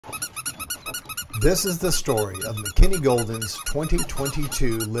This is the story of McKinney Golden's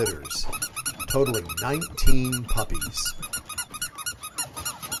 2022 litters, totaling 19 puppies.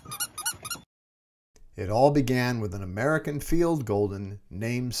 It all began with an American field golden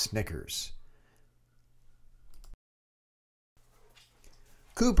named Snickers.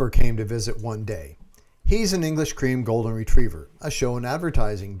 Cooper came to visit one day. He's an English cream golden retriever, a show and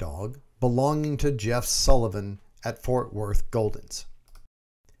advertising dog belonging to Jeff Sullivan at Fort Worth Goldens.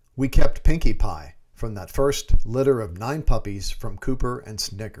 We kept Pinkie Pie from that first litter of 9 puppies from Cooper and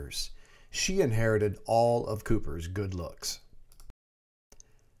Snickers. She inherited all of Cooper's good looks.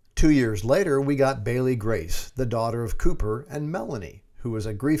 2 years later, we got Bailey Grace, the daughter of Cooper and Melanie, who was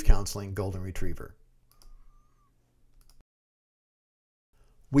a grief counseling golden retriever.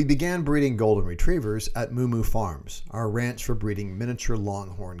 We began breeding golden retrievers at Moo Moo Farms, our ranch for breeding miniature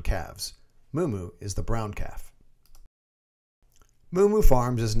longhorn calves. Moo Moo is the brown calf. Moo Moo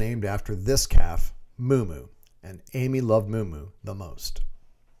Farms is named after this calf, Moo Moo, and Amy loved Moo Moo the most.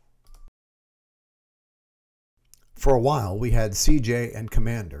 For a while, we had CJ and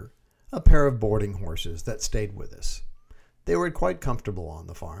Commander, a pair of boarding horses that stayed with us. They were quite comfortable on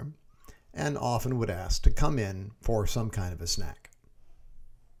the farm and often would ask to come in for some kind of a snack.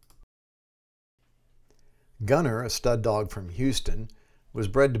 Gunner, a stud dog from Houston, was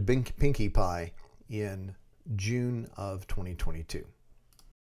bred to Pinkie Pie in June of 2022.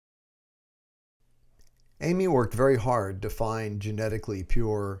 Amy worked very hard to find genetically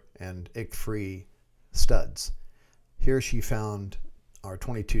pure and ick-free studs. Here she found our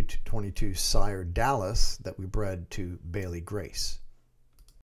 22 sire Dallas that we bred to Bailey Grace.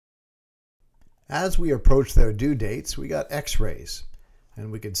 As we approached their due dates, we got x-rays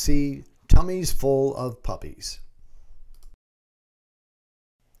and we could see tummies full of puppies.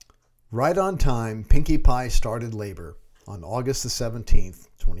 Right on time, Pinkie Pie started labor on August the 17th,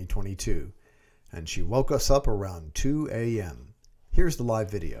 2022, and she woke us up around 2 a.m. Here's the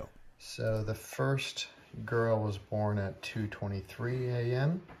live video. So the first girl was born at 2:23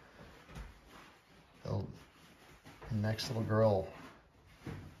 a.m. The next little girl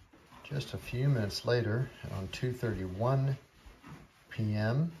just a few minutes later on 2:31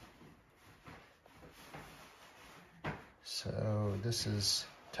 p.m. So this is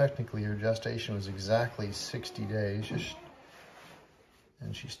technically her gestation was exactly 60 days,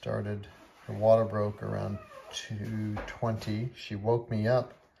 and she started, her water broke around 2:20. She woke me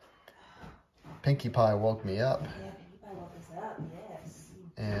up. Pinkie Pie woke me up. Yeah, Pinkie Pie woke us up, yes.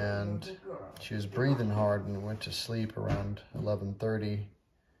 And she was breathing hard and went to sleep around 11:30.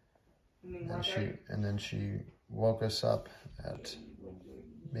 And then she woke us up at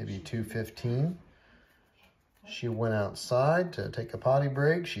maybe 2:15. She went outside to take a potty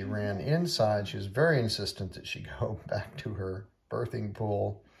break. She ran inside. She was very insistent that she go back to her birthing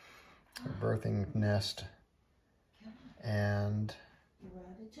pool, her birthing nest. And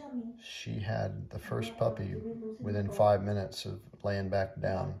she had the first puppy within 5 minutes of laying back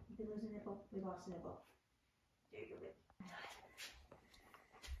down.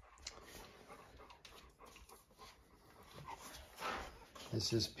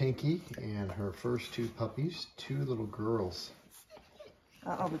 This is Pinkie and her first 2 puppies, 2 little girls.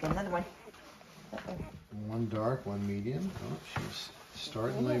 Uh-oh, we got another one. One dark, one medium. Oh, she's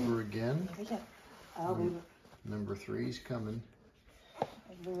starting labor again. Oh, Number 3's coming.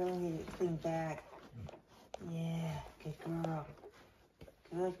 we really need it cleaned back. Yeah, good girl.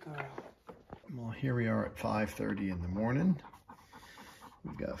 Good girl. Well, here we are at 5:30 in the morning.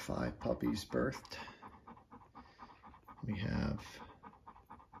 We've got 5 puppies birthed. We have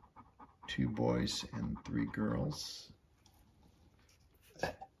 2 boys and 3 girls.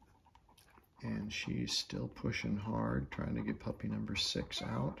 And she's still pushing hard, trying to get puppy number 6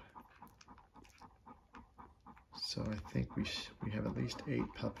 out. So I think we have at least 8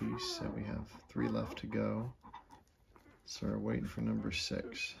 puppies, so we have 3 left to go. So we're waiting for number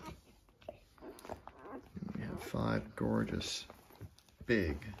 6. And we have 5 gorgeous,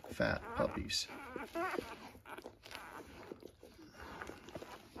 big, fat puppies.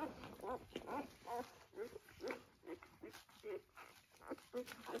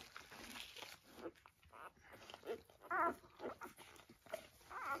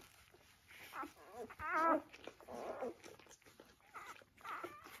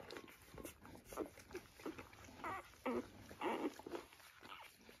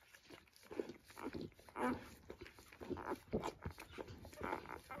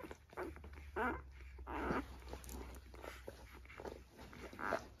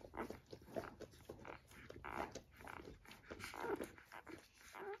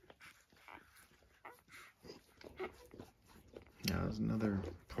 Now there's another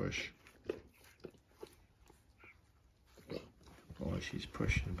push. Boy, she's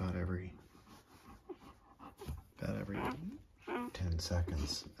pushing about every 10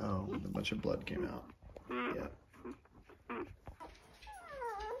 seconds. Oh, a bunch of blood came out. Yeah.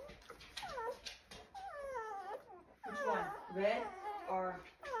 Which one? Red or...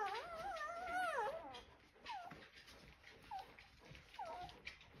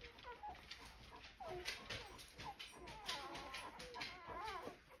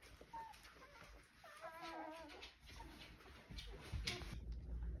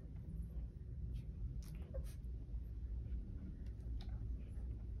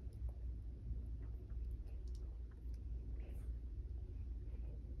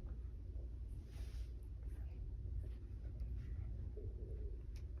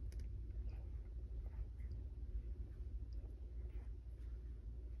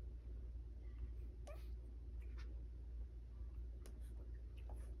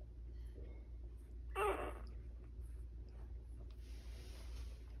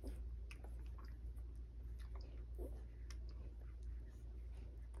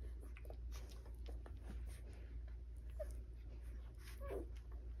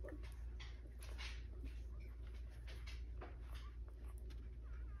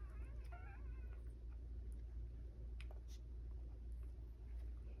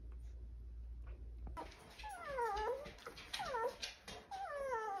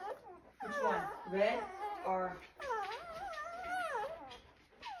 Which one? Red or...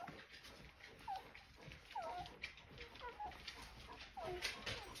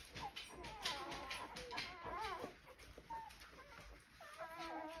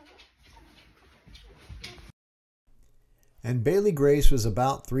 And Bailey Grace was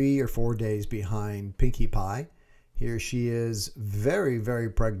about 3 or 4 days behind Pinkie Pie. Here she is, very, very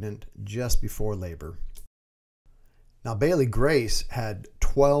pregnant just before labor. Now, Bailey Grace had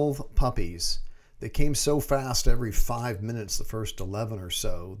 12 puppies. They came so fast every 5 minutes, the first 11 or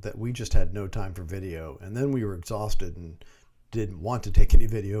so, that we just had no time for video. And then we were exhausted and didn't want to take any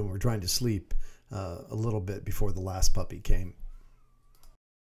video, and we were trying to sleep a little bit before the last puppy came.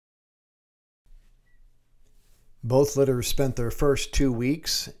 Both litters spent their first 2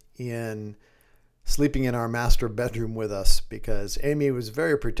 weeks in sleeping in our master bedroom with us because Amy was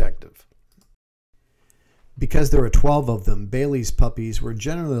very protective. Because there were 12 of them, Bailey's puppies were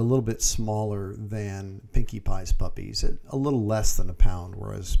generally a little bit smaller than Pinkie Pie's puppies, a little less than a pound,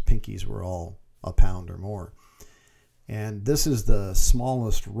 whereas Pinkie's were all a pound or more. And this is the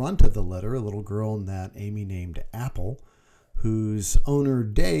smallest runt of the litter, a little girl that Amy named Apple, whose owner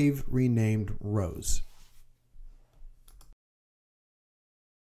Dave renamed Rose.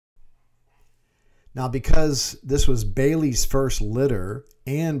 Now, because this was Bailey's first litter,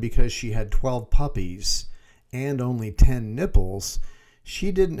 and because she had 12 puppies and only 10 nipples, she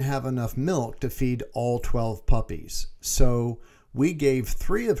didn't have enough milk to feed all 12 puppies. So we gave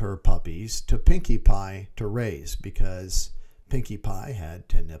 3 of her puppies to Pinkie Pie to raise because Pinkie Pie had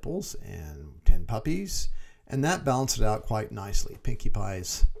 10 nipples and 10 puppies, and that balanced it out quite nicely. Pinkie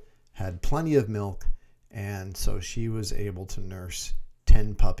Pie's had plenty of milk, and so she was able to nurse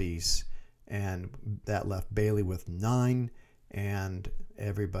 10 puppies. And that left Bailey with 9, and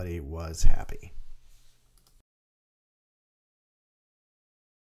everybody was happy.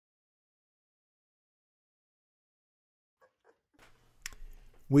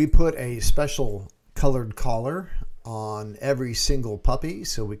 We put a special colored collar on every single puppy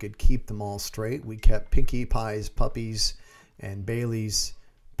so we could keep them all straight. We kept Pinkie Pie's puppies and Bailey's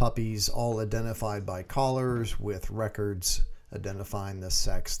puppies all identified by collars with records identifying the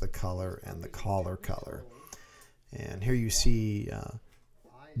sex, the color, and the collar color. And here you see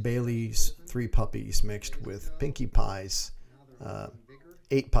Bailey's 3 puppies mixed with Pinkie Pie's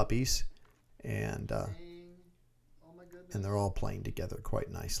 8 puppies, and they're all playing together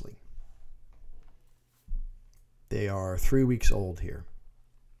quite nicely. They are 3 weeks old here.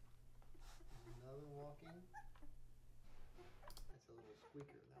 That's a little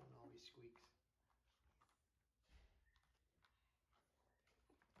squeaker. That one always squeaks.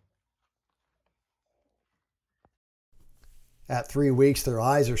 At 3 weeks, their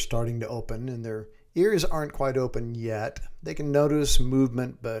eyes are starting to open and their ears aren't quite open yet. They can notice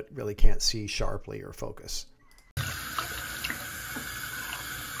movement, but really can't see sharply or focus.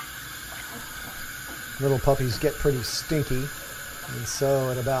 Little puppies get pretty stinky, and so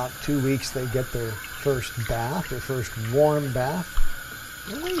at about 2 weeks, they get their first bath, their first warm bath,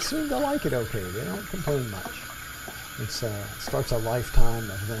 and they seem to like it okay. They don't complain much. It starts a lifetime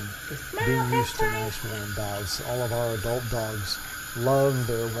of them being used to nice warm baths. All of our adult dogs love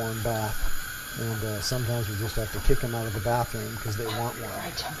their warm bath, and sometimes we just have to kick them out of the bathroom because they want one. All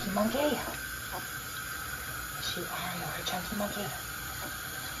right, chunky monkey. She are, you're a chunky monkey.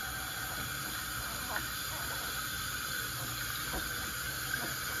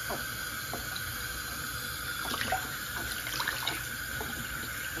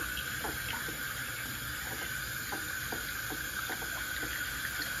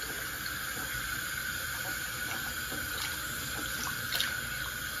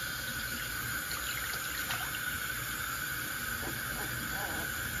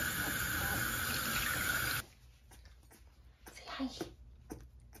 Say hi.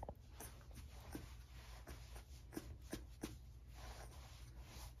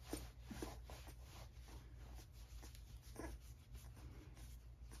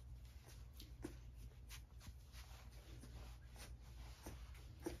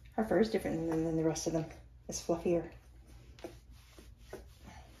 Her fur is different than the rest of them. It's fluffier.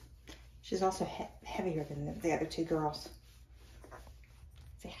 She's also heavier than the other two girls.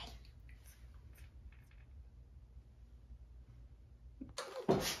 Say hi.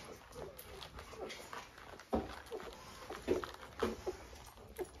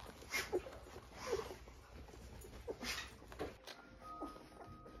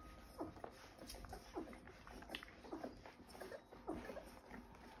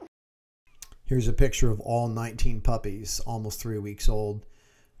 Here's a picture of all 19 puppies, almost 3 weeks old.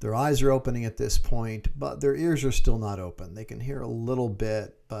 Their eyes are opening at this point, but their ears are still not open. They can hear a little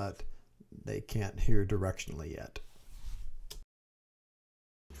bit, but they can't hear directionally yet.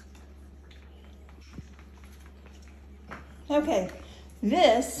 Okay,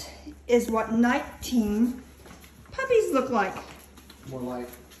 this is what 19 puppies look like. More like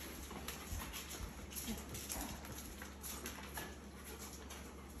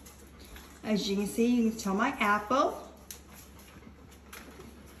As you can see, you can tell my apple.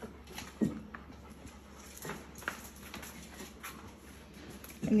 And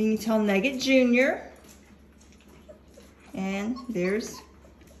then you can tell Nugget Jr. And there's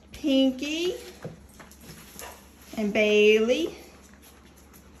Pinky and Bailey.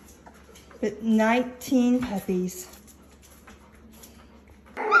 But 19 puppies.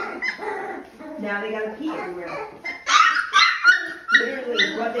 Now they gotta pee everywhere.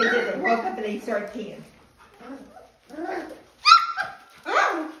 Literally, what they did, they woke up and they started peeing.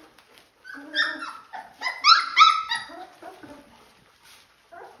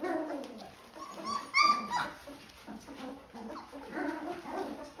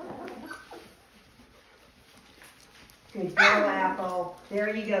 Good girl, Apple.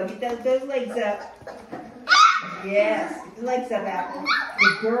 There you go. Get those legs up. Yes, get the legs up, Apple.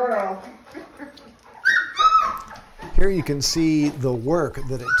 Good girl. here you can see the work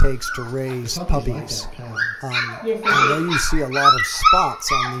that it takes to raise puppies. I know you see a lot of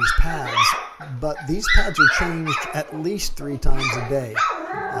spots on these pads, but these pads are changed at least 3 times a day.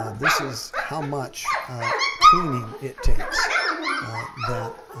 This is how much cleaning it takes.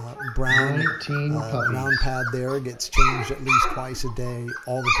 That brown pad there gets changed at least twice a day.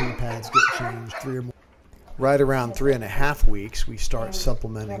 All the pee pads get changed 3 or more. Right around 3.5 weeks, we start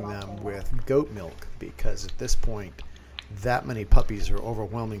supplementing them with goat milk because at this point, that many puppies are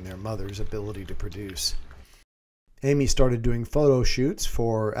overwhelming their mother's ability to produce. Amy started doing photo shoots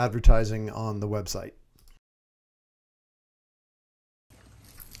for advertising on the website.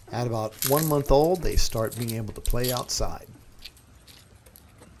 At about 1 month old, they start being able to play outside.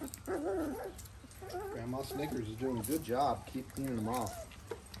 Grandma Snickers is doing a good job. Keep cleaning them off.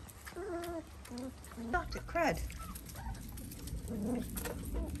 Dr. Crud.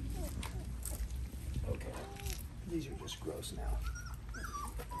 Okay, these are just gross now.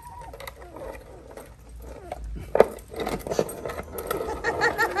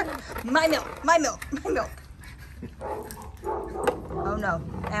 My milk, my milk, my milk. Oh no,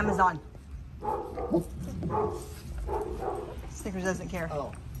 Amazon. Snickers doesn't care.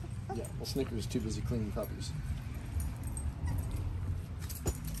 Oh, yeah. Well, Snickers is too busy cleaning puppies.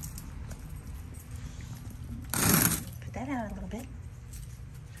 Put that out a little bit.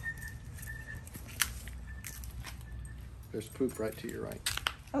 There's poop right to your right.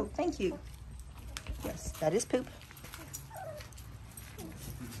 Oh, thank you. Yes, that is poop.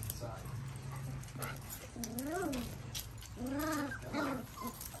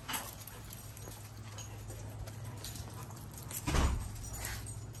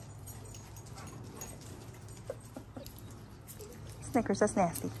 Snickers, that's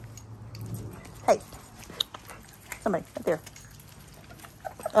nasty. Hey, somebody up there.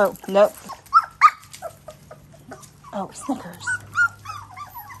 Oh, nope. Oh, Snickers.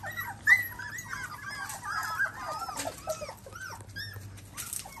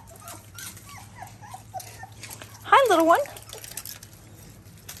 Hi, little one.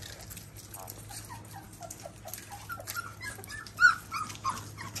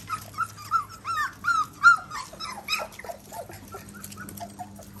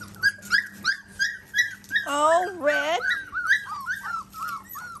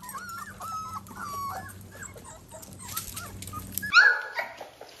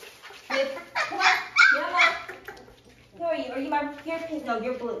 No,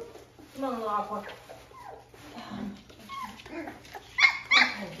 you're blue. Come on, little aqua. Okay,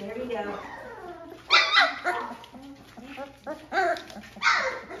 there we go.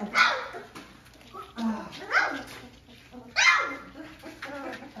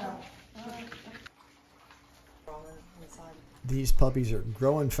 These puppies are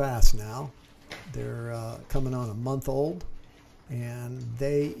growing fast now. They're coming on a month old, and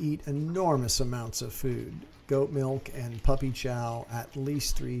they eat enormous amounts of food, goat milk and puppy chow at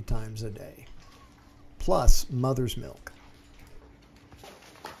least 3 times a day, plus mother's milk.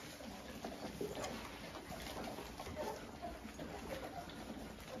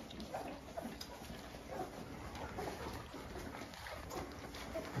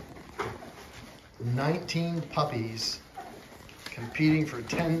 "19 puppies competing for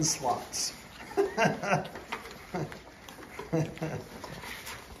 10 slots."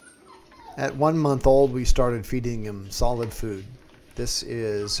 At 1 month old, we started feeding him solid food. This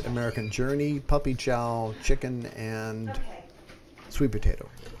is American Journey, puppy chow, chicken, and sweet potato.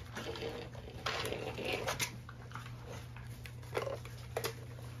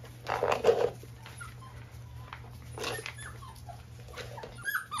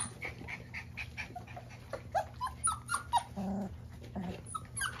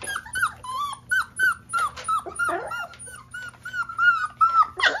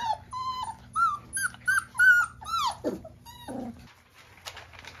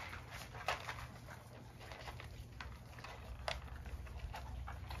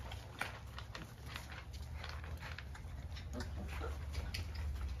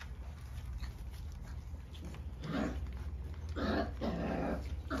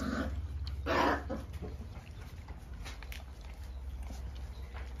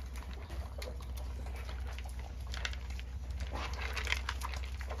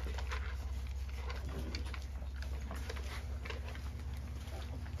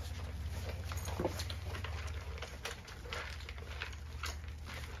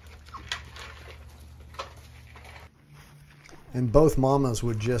 And both mamas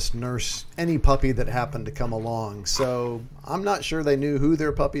would just nurse any puppy that happened to come along. So I'm not sure they knew who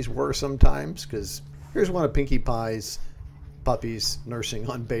their puppies were sometimes, because here's one of Pinkie Pie's puppies nursing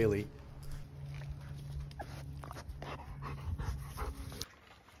on Bailey.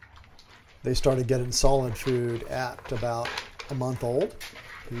 They started getting solid food at about a month old.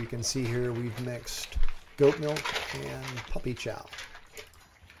 You can see here we've mixed goat milk and puppy chow.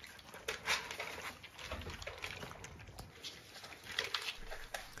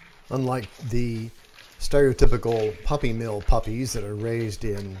 Unlike the stereotypical puppy mill puppies that are raised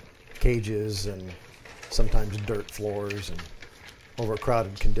in cages and sometimes dirt floors and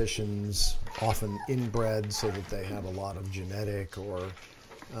overcrowded conditions, often inbred so that they have a lot of genetic or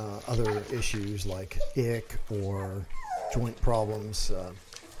other issues like ick or joint problems,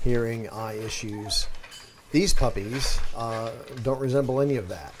 hearing, eye issues. These puppies don't resemble any of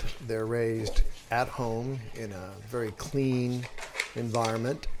that. They're raised at home in a very clean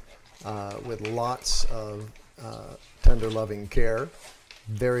environment with lots of tender, loving care,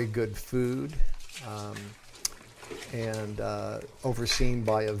 very good food, and overseen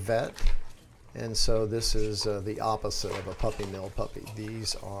by a vet. And so this is the opposite of a puppy mill puppy.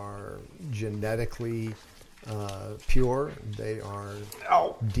 These are genetically pure. They are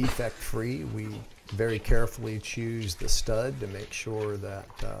defect-free. We very carefully choose the stud to make sure that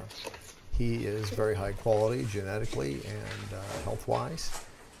he is very high quality genetically and health-wise.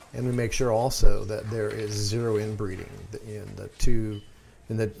 And we make sure also that there is zero inbreeding in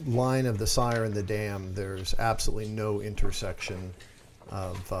the line of the sire and the dam. There's absolutely no intersection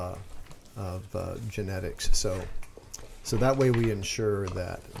of genetics. So that way we ensure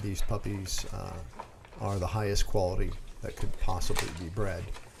that these puppies are the highest quality that could possibly be bred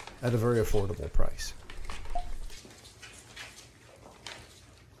at a very affordable price.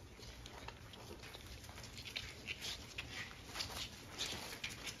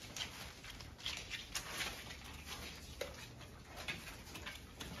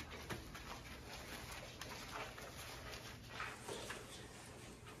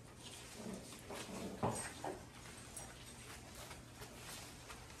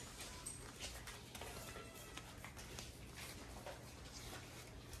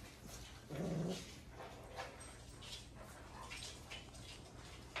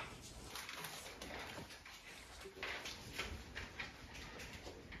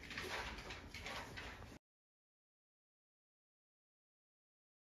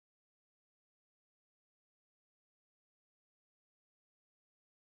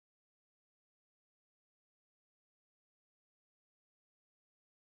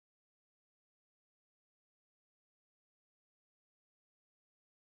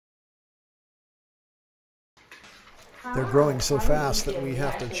 They're growing so fast that we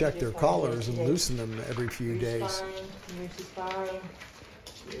have to check their collars and loosen them every few days. Yours is fine.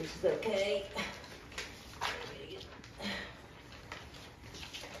 Yours is okay.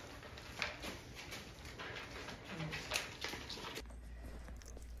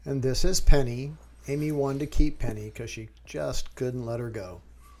 And this is Penny. Amy wanted to keep Penny because she just couldn't let her go.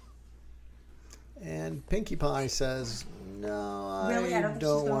 And Pinkie Pie says, no, Really? I I don't think she's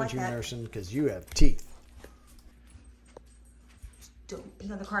don't gonna want like you that. nursing because you have teeth. Don't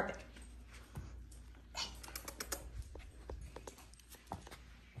pee on the carpet.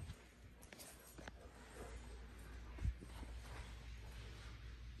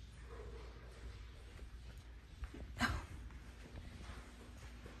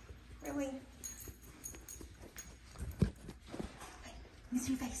 Really? Hey, let me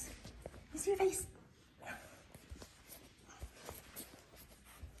see your face. Let me see your face.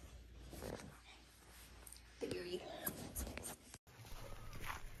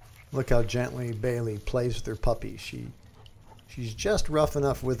 Look how gently Bailey plays with her puppy. She's just rough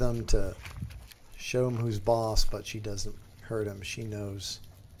enough with them to show him who's boss, but she doesn't hurt him. She knows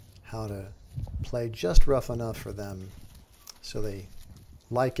how to play just rough enough for them so they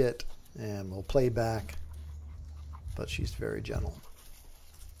like it and will play back, but she's very gentle.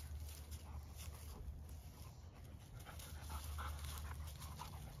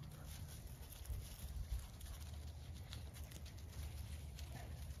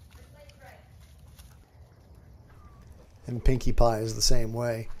 And Pinkie Pie is the same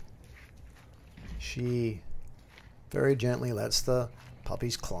way. She very gently lets the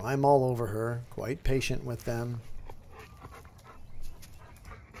puppies climb all over her, quite patient with them.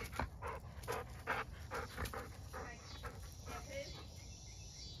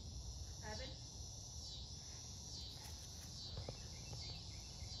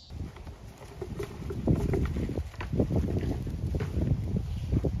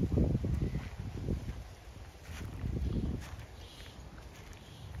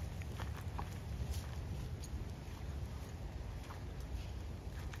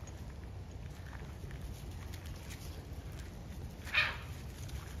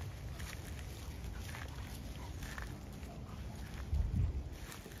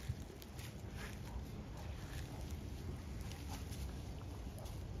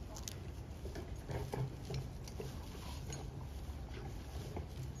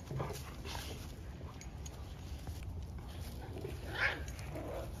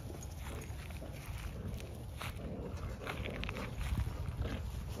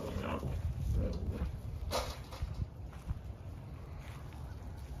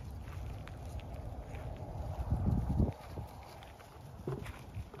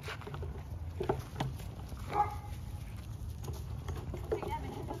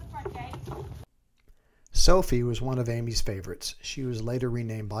 Sophie was one of Amy's favorites. She was later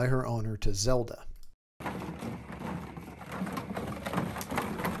renamed by her owner to Zelda.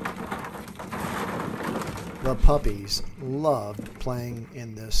 The puppies loved playing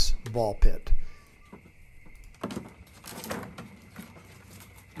in this ball pit.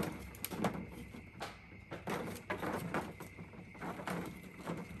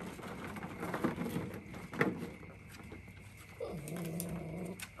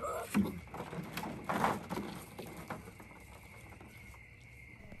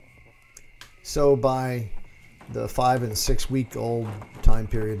 So by the 5 and 6 week old time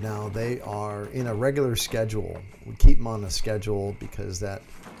period now, they are in a regular schedule. We keep them on a schedule because that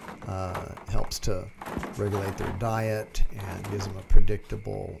helps to regulate their diet and gives them a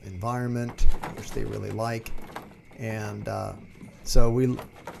predictable environment, which they really like. And so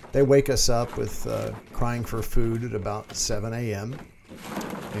they wake us up with crying for food at about 7 a.m.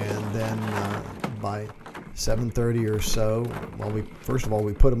 And then by 7:30 or so, well, first of all,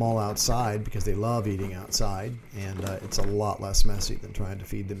 we put them all outside because they love eating outside, and it's a lot less messy than trying to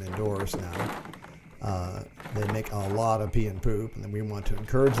feed them indoors now. They make a lot of pee and poop, and then we want to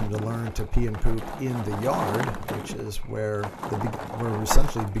encourage them to learn to pee and poop in the yard, which is where we're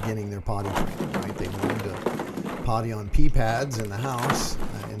essentially beginning their potty training, right? They learn to potty on pee pads in the house,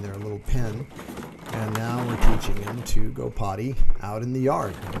 in their little pen. And now we're teaching them to go potty out in the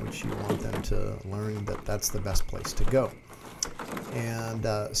yard, which you want them to learn that that's the best place to go. And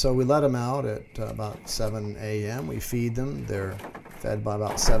so we let them out at about 7 a.m. We feed them. They're fed by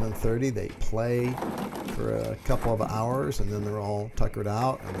about 7:30. They play for a couple of hours, and then they're all tuckered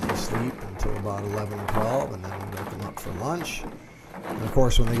out, and they sleep until about 11 or 12, and then we wake them up for lunch. And of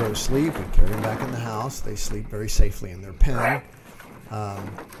course, when they go to sleep, we carry them back in the house. They sleep very safely in their pen.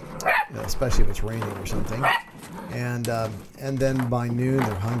 Especially if it's raining or something, and then by noon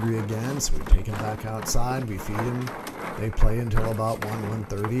they're hungry again, so we take them back outside, we feed them They play until about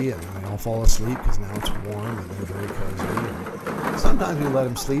 1:30, and then they all fall asleep because now it's warm and they're very cozy. And sometimes we let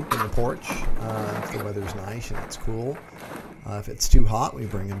them sleep in the porch if the weather's nice and it's cool. If it's too hot, we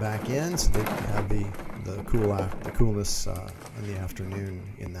bring them back in so they can have the coolness in the afternoon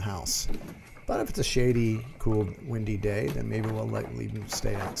in the house. But if it's a shady, cool, windy day, then maybe we'll leave them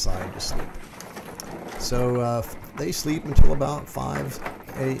stay outside to sleep. So they sleep until about 5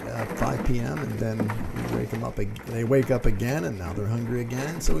 p.m. and then we wake them up. They wake up again, and now they're hungry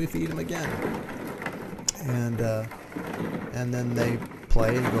again, so we feed them again. And then they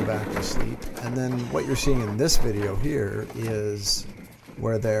play and go back to sleep. And then what you're seeing in this video here is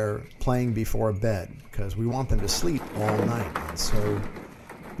where they're playing before bed, because we want them to sleep all night. And so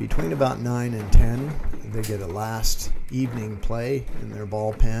between about 9 and 10, they get a last evening play in their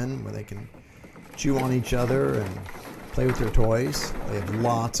ball pen where they can chew on each other and play with their toys. They have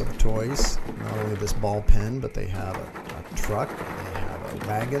lots of toys, not only this ball pen, but they have a truck, they have a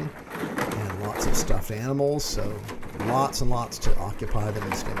wagon, and lots of stuffed animals, so lots and lots to occupy them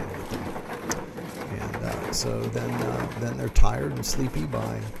and stimulate them. And so then they're tired and sleepy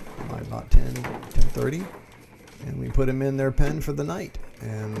by about 10:30, and we put them in their pen for the night,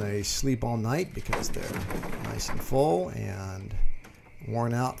 and they sleep all night because they're nice and full and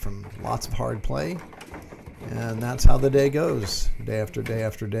worn out from lots of hard play. And that's how the day goes, day after day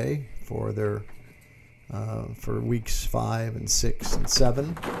after day, for for weeks 5 and 6 and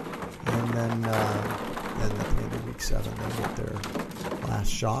 7, and then at the end of week 7 they get their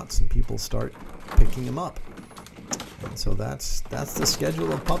last shots and people start picking them up. And so that's the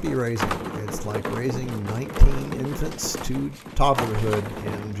schedule of puppy raising. It's like raising 19 infants to toddlerhood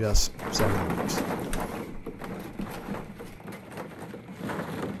in just 7 weeks.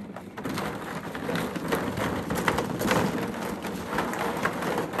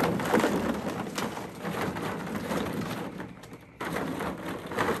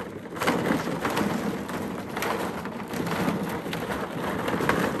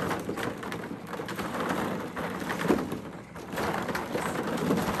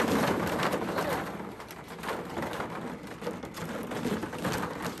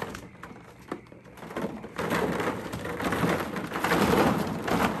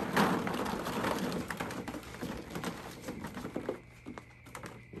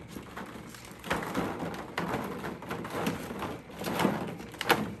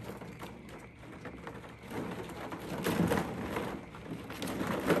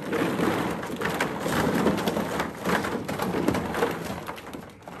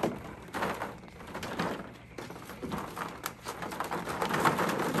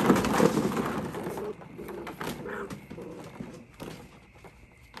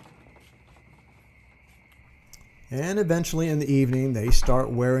 And eventually in the evening, they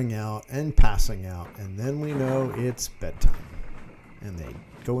start wearing out and passing out. And then we know it's bedtime. And they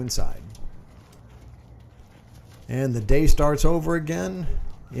go inside. And the day starts over again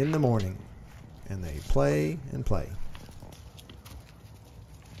in the morning. And they play and play.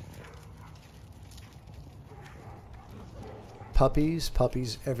 Puppies,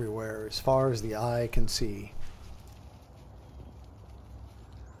 puppies everywhere, as far as the eye can see.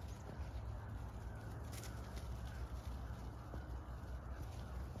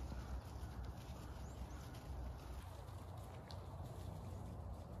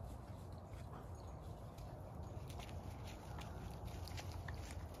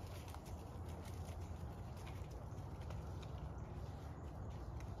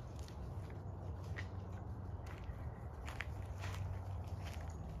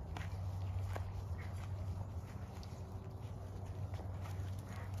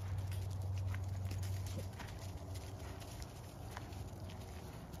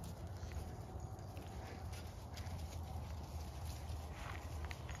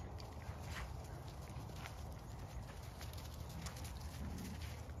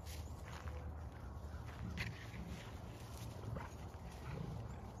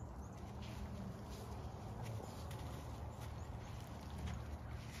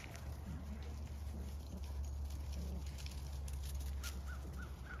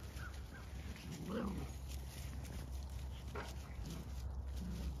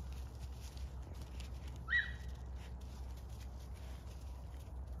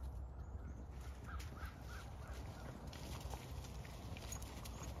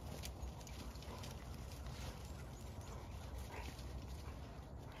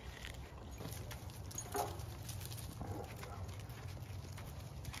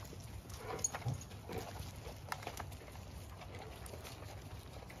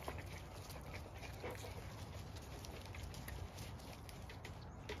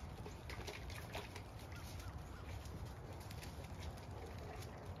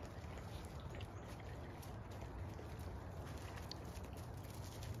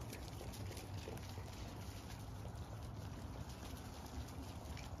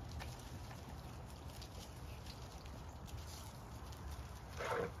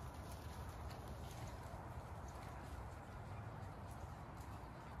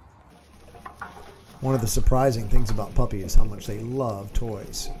 One of the surprising things about Puppy is how much they love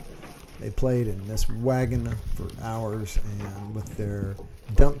toys. They played in this wagon for hours, and with their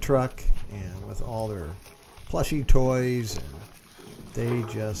dump truck and with all their plushy toys, and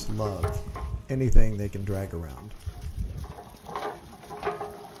they just love anything they can drag around.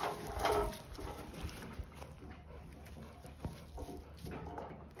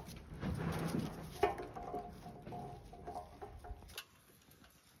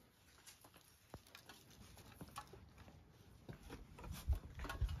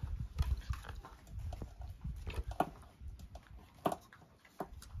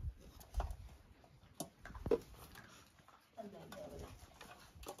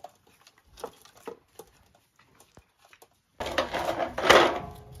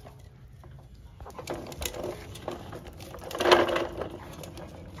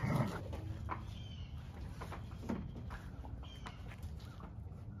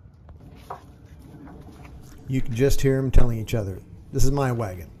 You can just hear them telling each other, "This is my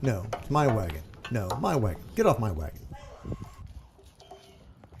wagon. No, it's my wagon. No, my wagon. Get off my wagon."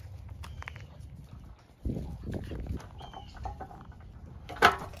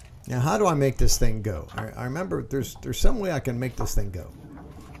 Now, how do I make this thing go? I remember there's some way I can make this thing go.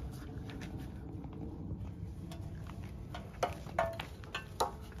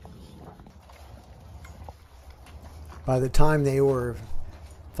 By the time they were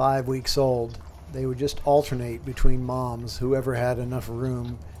 5 weeks old, they would just alternate between moms, whoever had enough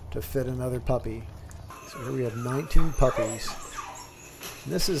room to fit another puppy. So here we have 19 puppies.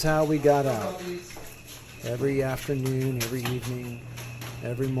 And this is how we got out. Every afternoon, every evening,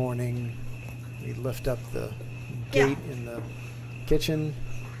 every morning, we'd lift up the gate in the kitchen,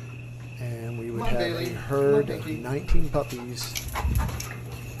 and we would have a herd of 19 puppies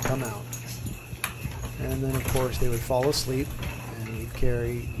come out. And then, of course, they would fall asleep, and we'd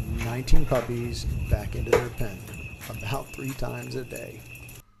carry 19 puppies back into their pen about 3 times a day.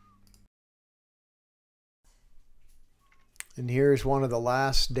 And here's one of the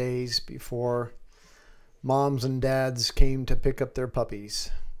last days before moms and dads came to pick up their puppies.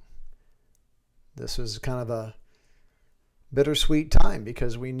 This was kind of a bittersweet time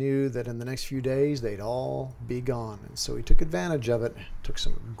because we knew that in the next few days they'd all be gone. And so we took advantage of it, took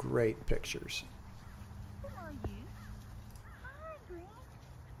some great pictures.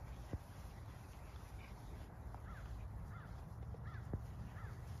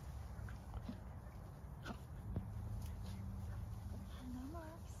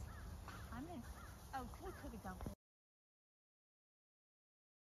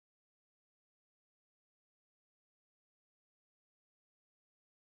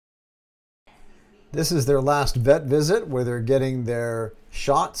 This is their last vet visit where they're getting their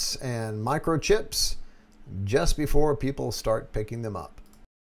shots and microchips just before people start picking them up.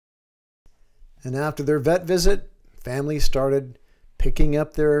 And after their vet visit, families started picking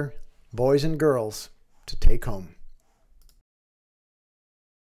up their boys and girls to take home.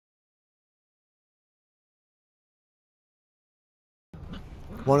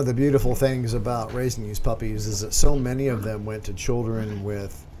 One of the beautiful things about raising these puppies is that so many of them went to children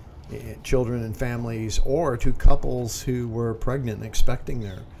and families, or to couples who were pregnant and expecting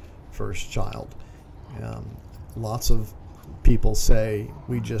their first child. Lots of people say,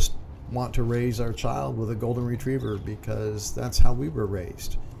 we just want to raise our child with a golden retriever because that's how we were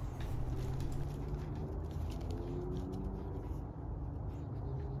raised.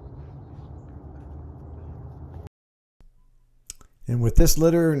 And with this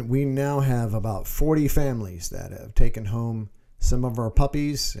litter, we now have about 40 families that have taken home some of our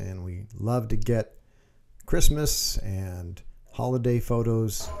puppies, and we love to get Christmas and holiday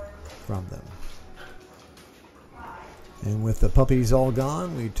photos from them. And with the puppies all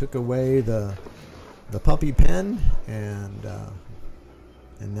gone, we took away the puppy pen, and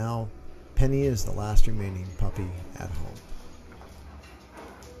now Penny is the last remaining puppy at home.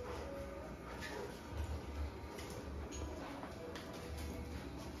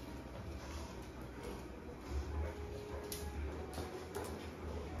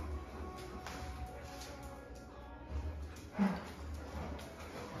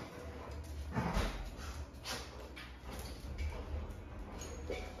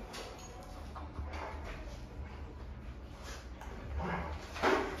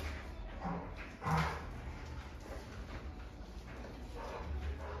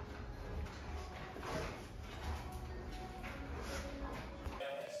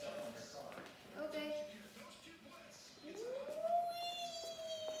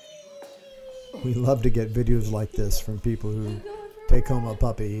 We love to get videos like this from people who take home a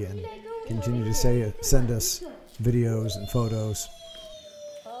puppy and continue to send us videos and photos.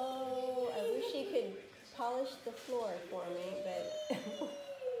 Oh, I wish he could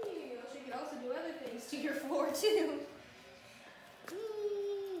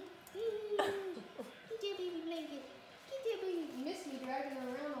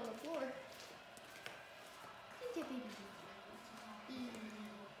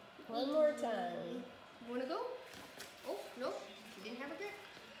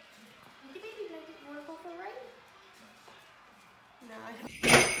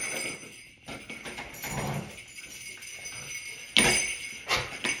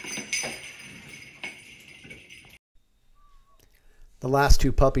The last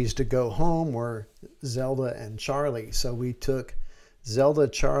two puppies to go home were Zelda and Charlie. So we took Zelda,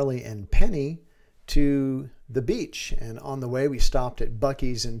 Charlie, and Penny to the beach. And on the way, we stopped at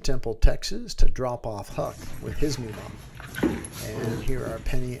Buc-ee's in Temple, Texas to drop off Huck with his new mom. And here are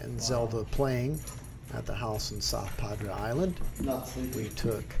Penny and Zelda playing at the house in South Padre Island. We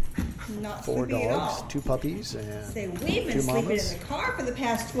took Not 4 sleepy at dogs, all. 2 puppies, and Say, we've been 2 sleeping mamas. in the car for the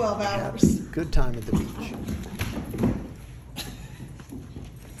past 12 Had hours. a good time at the beach.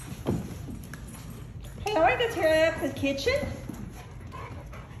 Hey, I want to go tear up the kitchen.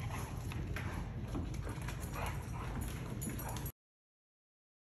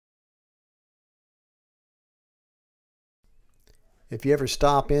 If you ever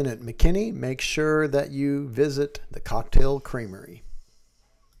stop in at McKinney, make sure that you visit the Cocktail Creamery.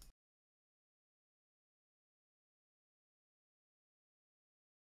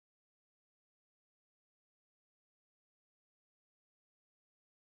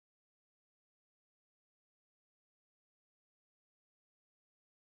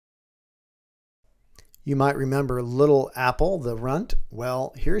 You might remember Little Apple, the runt.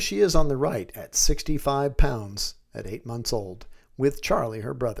 Well, here she is on the right at 65 pounds at 8 months old, with Charlie,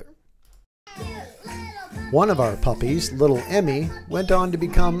 her brother. One of our puppies, Little Emmy, went on to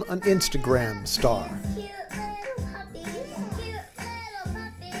become an Instagram star.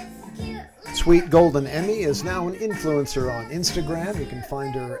 Sweet Golden Emmy is now an influencer on Instagram. You can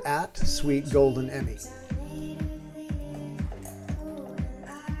find her at Sweet Golden Emmy.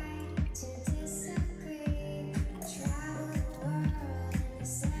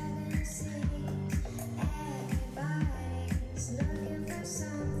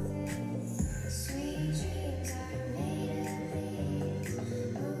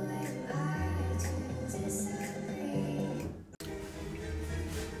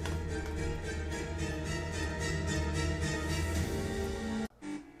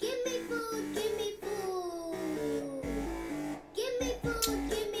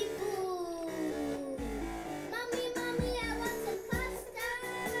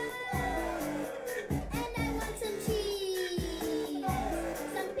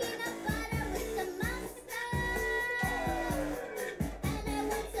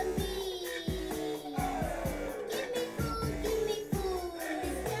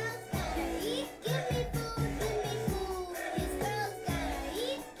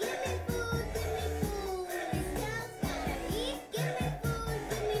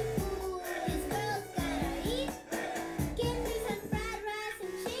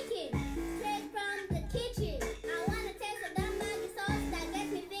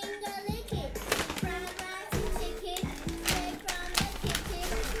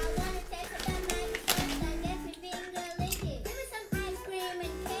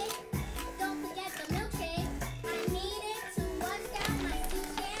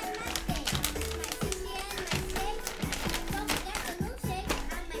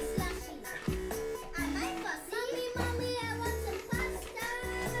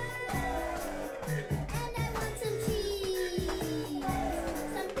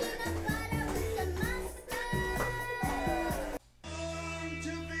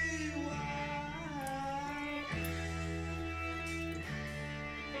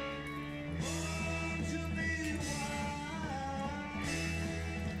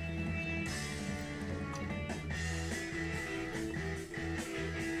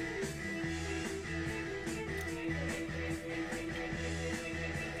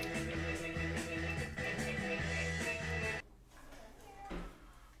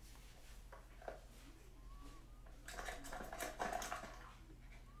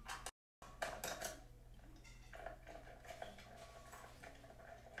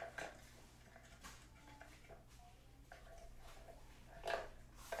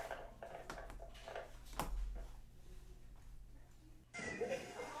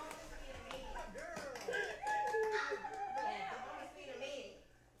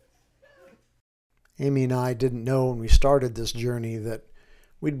 Amy and I didn't know when we started this journey that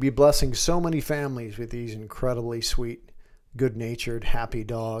we'd be blessing so many families with these incredibly sweet, good-natured, happy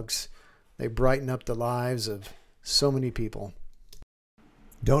dogs. They brighten up the lives of so many people.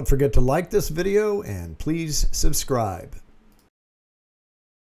 Don't forget to like this video and please subscribe.